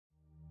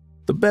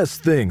The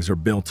best things are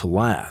built to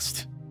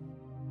last.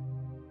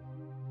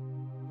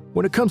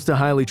 When it comes to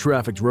highly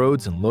trafficked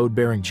roads and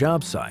load-bearing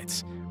job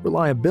sites,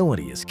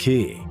 reliability is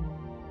key.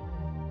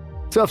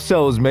 Tough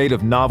Cell is made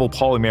of novel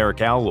polymeric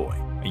alloy,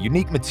 a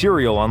unique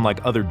material unlike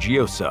other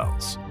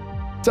geocells.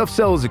 Tough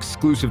Cell is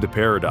exclusive to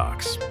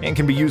Paradox and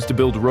can be used to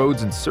build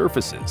roads and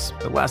surfaces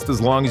that last as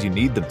long as you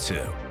need them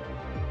to.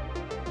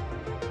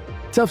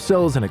 Tough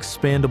Cell is an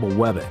expandable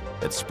webbing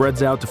that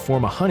spreads out to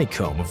form a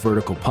honeycomb of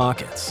vertical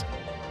pockets.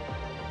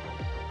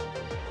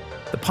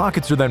 The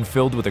pockets are then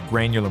filled with a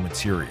granular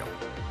material,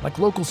 like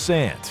local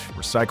sand,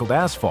 recycled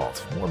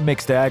asphalt, or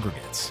mixed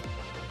aggregates.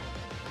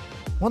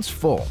 Once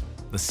full,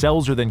 the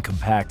cells are then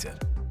compacted.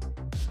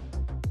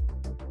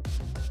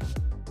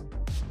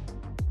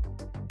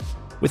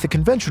 With a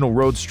conventional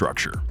road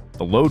structure,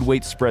 the load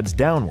weight spreads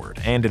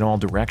downward and in all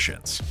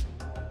directions.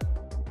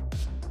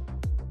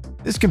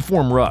 This can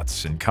form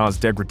ruts and cause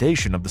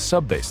degradation of the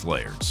subbase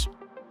layers.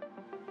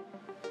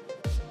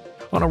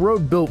 On a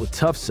road built with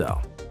Tough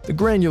Cell, the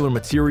granular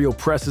material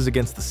presses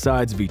against the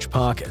sides of each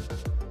pocket,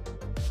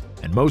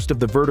 and most of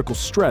the vertical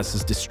stress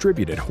is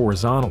distributed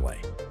horizontally.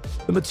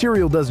 The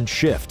material doesn't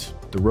shift,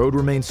 the road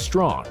remains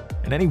strong,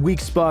 and any weak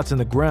spots in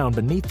the ground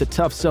beneath the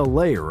Tough Cell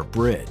layer are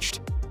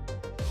bridged.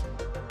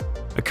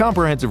 A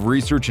comprehensive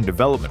research and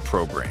development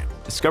program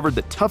discovered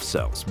that Tough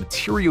Cell's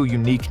material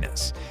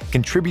uniqueness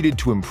contributed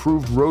to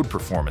improved road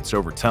performance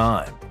over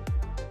time.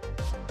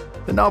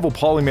 The novel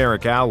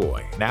polymeric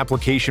alloy, an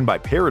application by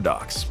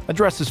Paradox,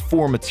 addresses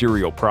 4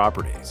 material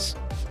properties: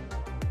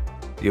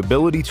 the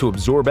ability to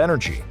absorb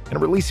energy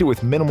and release it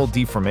with minimal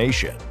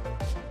deformation,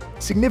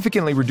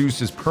 significantly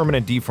reduces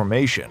permanent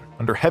deformation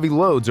under heavy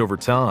loads over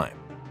time,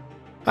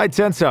 high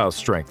tensile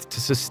strength to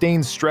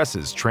sustain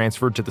stresses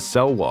transferred to the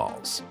cell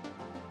walls,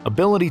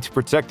 ability to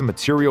protect the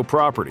material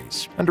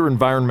properties under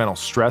environmental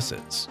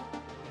stresses.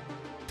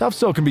 Tough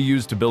Cell can be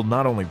used to build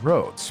not only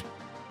roads,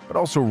 but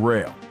also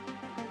rail,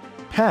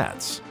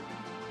 paths,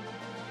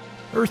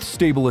 earth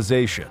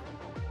stabilization,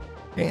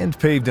 and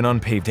paved and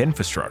unpaved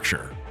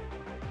infrastructure.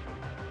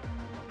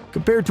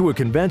 Compared to a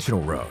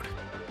conventional road,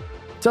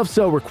 Tough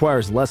Cell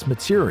requires less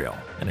material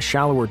and a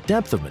shallower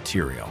depth of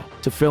material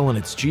to fill in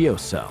its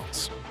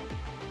geocells.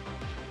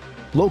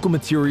 Local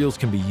materials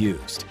can be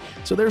used,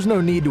 so there's no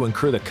need to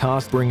incur the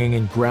cost bringing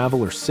in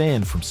gravel or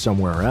sand from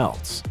somewhere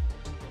else.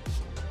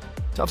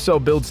 Tough Cell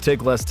builds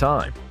take less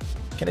time,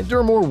 can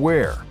endure more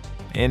wear,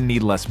 and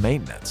need less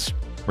maintenance,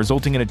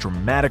 resulting in a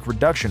dramatic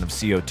reduction of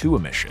CO2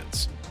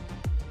 emissions.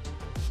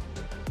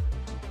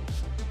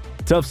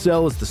 Tough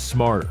Cell is the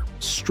smarter,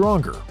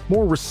 stronger,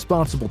 more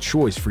responsible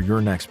choice for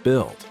your next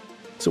build.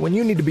 So when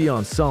you need to be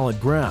on solid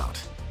ground,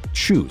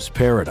 choose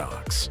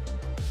Paradox.